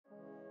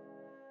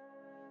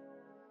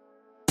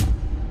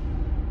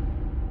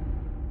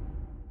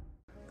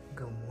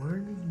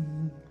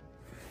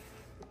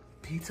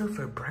pizza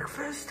for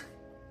breakfast?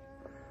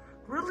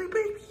 Really,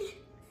 baby?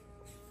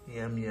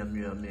 Yum, yum,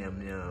 yum,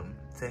 yum, yum.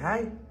 Say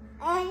hi.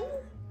 Hi.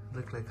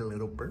 Look like a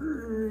little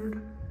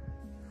bird.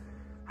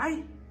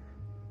 Hi.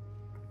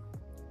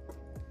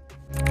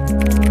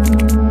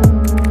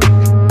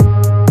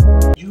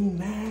 You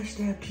mashed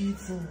that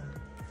pizza.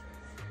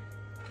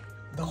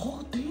 The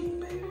whole thing,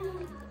 baby?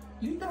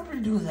 You never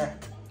do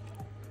that.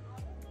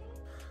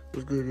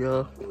 What's good,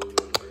 y'all?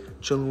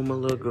 Chilling with my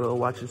little girl,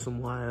 watching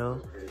some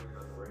YL.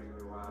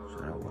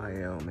 Shout out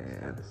YL,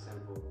 man.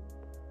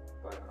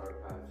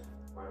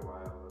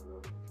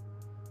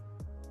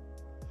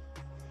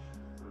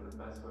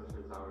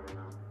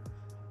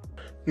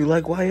 You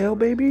like YL,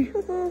 baby?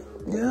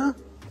 Yeah?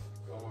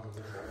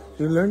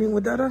 You learning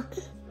with Dada?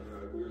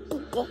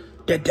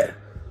 Dada.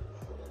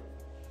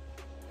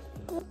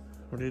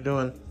 What are you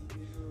doing?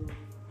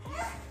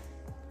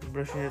 You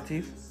brushing your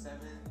teeth?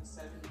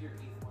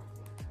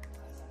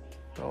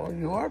 Oh,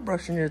 you are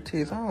brushing your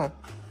teeth, huh?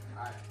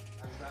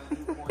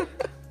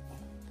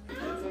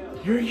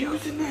 You're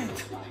using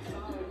it.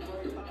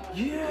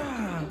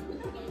 Yeah.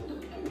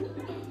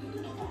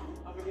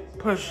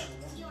 Push.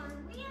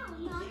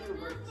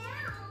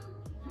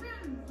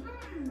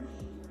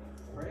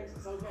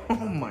 Oh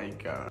my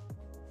god.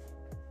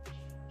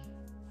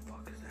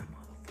 What the fuck is that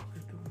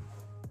motherfucker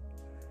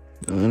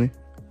doing? Honey.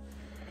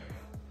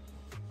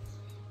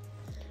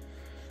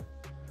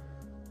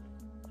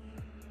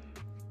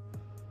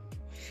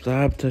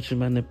 Stop touching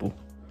my nipple.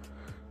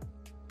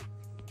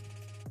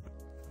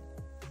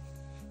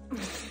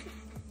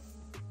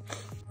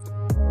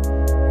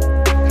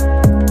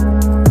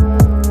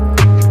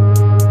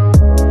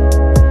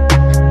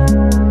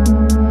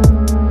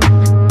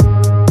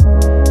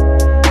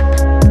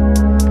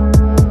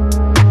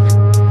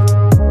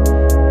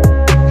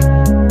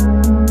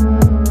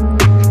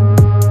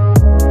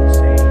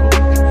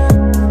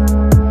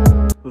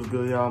 What's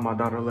good, y'all? My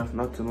daughter left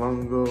not too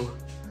long ago.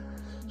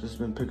 Just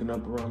been picking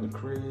up around the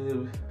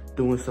crib,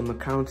 doing some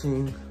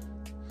accounting.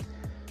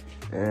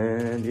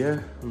 And yeah,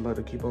 I'm about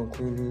to keep on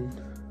cleaning.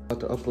 About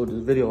to upload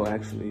this video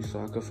actually,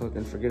 so I could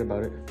fucking forget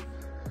about it.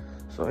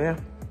 So yeah,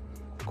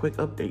 quick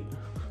update.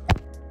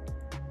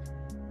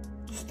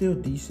 Still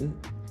decent.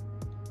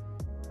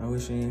 I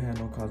wish I ain't had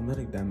no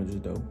cosmetic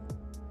damages though.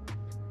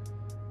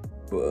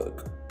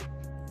 Fuck.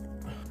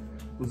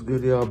 What's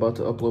good, y'all? About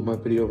to upload my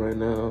video right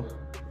now.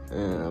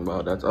 And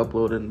while that's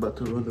uploading, about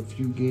to run a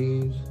few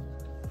games.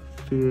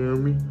 Feel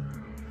me?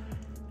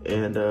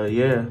 And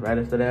yeah, right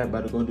after that,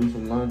 about to go do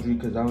some laundry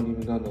because I don't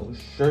even got no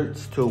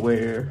shirts to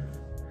wear.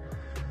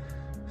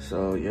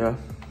 So yeah,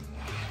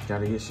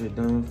 gotta get shit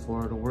done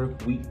for the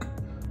work week.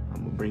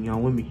 I'm gonna bring y'all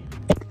with me.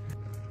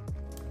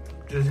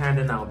 Just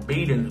handing out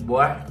beatings,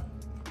 boy.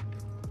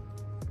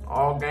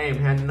 All game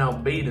handing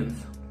out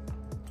beatings.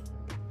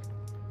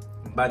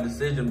 By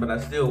decision, but I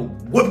still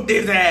whooped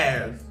his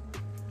ass.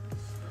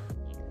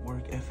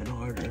 Work effing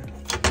harder.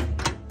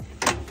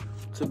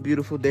 It's a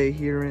beautiful day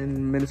here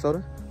in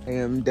Minnesota. I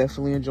am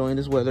definitely enjoying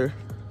this weather,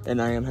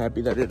 and I am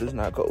happy that it is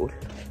not cold.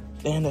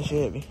 Damn, that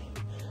shit hit me.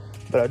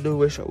 But I do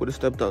wish I would have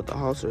stepped out the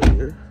house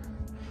earlier.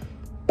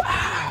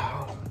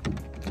 Wow.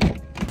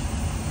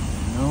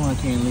 No, I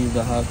can't leave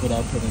the house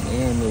without putting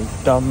air in this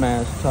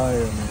dumbass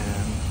tire,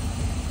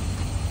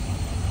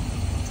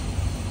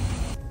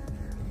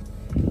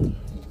 man.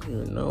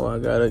 You know, I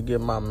gotta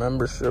get my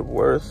membership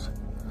worth.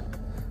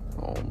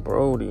 Oh,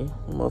 Brody.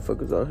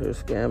 Motherfuckers out here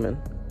scamming.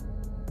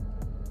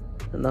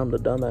 And I'm the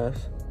dumbass.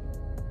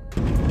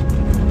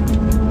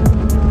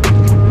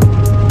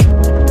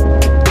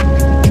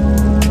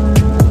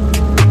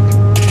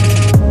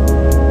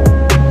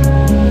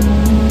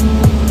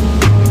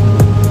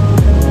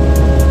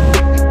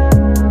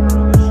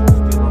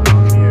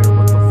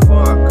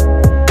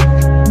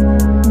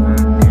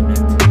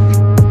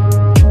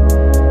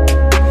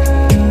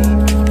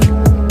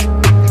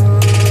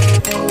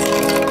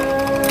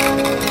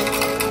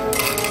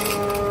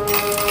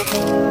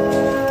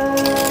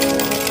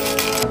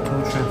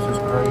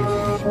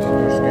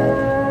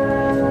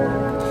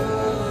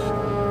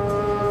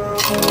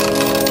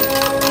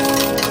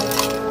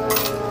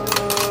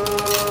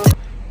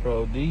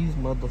 Bro, these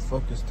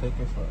motherfuckers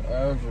taking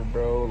forever,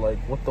 bro. Like,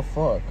 what the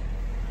fuck?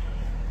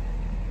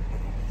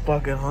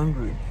 Fucking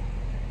hungry.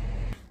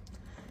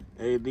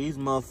 Hey, these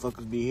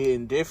motherfuckers be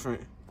hitting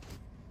different.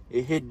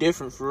 It hit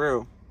different for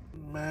real.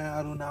 Man,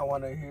 I do not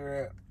want to hear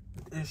it.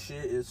 This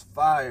shit is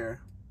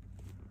fire.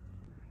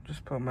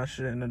 Just put my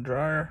shit in the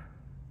dryer.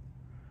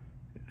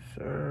 Yes,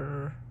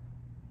 sir.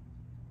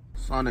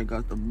 Sonic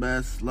got the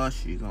best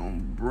slushies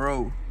on,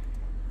 bro.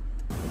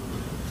 I'm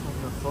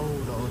gonna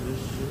fold all this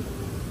shit.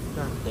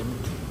 God damn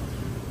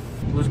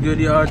it. What's good,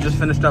 y'all? Just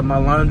finished up my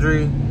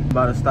laundry.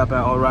 About to stop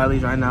at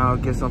O'Reilly's right now,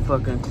 get some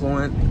fucking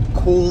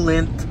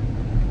coolant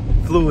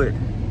fluid.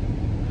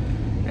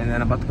 And then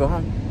I'm about to go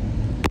home.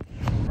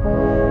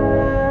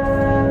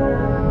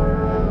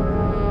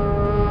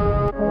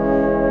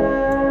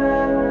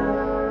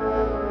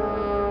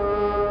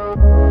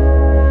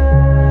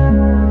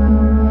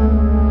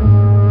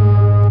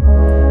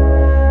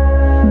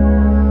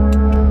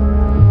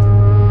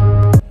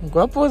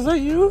 Papa, is that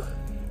you?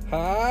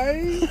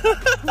 Hi.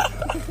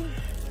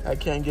 I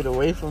can't get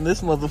away from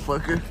this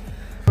motherfucker.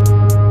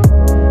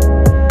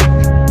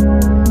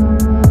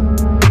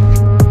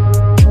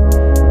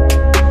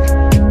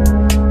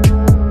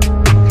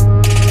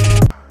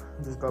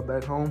 Just got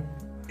back home.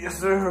 Yes,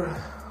 sir.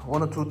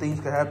 One or two things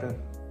could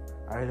happen.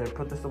 I either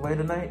put this away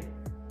tonight,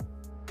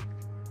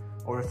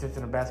 or it sits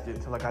in a basket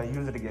until I gotta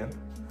use it again.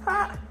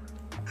 Ha!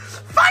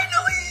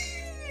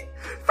 Finally!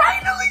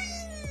 Finally!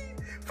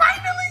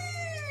 Finally!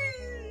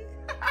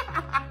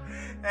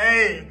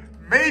 Hey,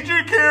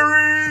 major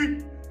carry!